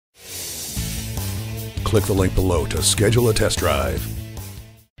Click the link below to schedule a test drive.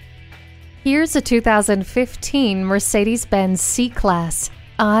 Here's a 2015 Mercedes-Benz C-Class.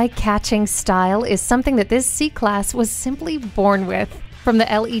 Eye-catching style is something that this C-Class was simply born with. From the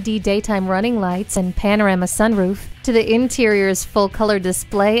LED daytime running lights and panorama sunroof, to the interior's full-color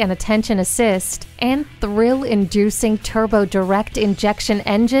display and attention assist, and thrill-inducing turbo direct injection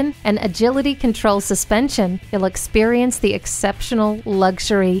engine and agility control suspension, you'll experience the exceptional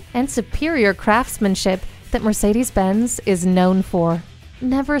luxury and superior craftsmanship that Mercedes-Benz is known for.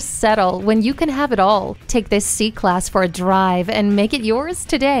 Never settle when you can have it all. Take this C-Class for a drive and make it yours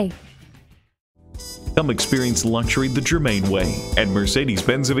today. Come experience luxury the Germain way at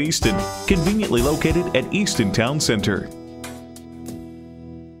Mercedes-Benz of Easton, conveniently located at Easton Town Center.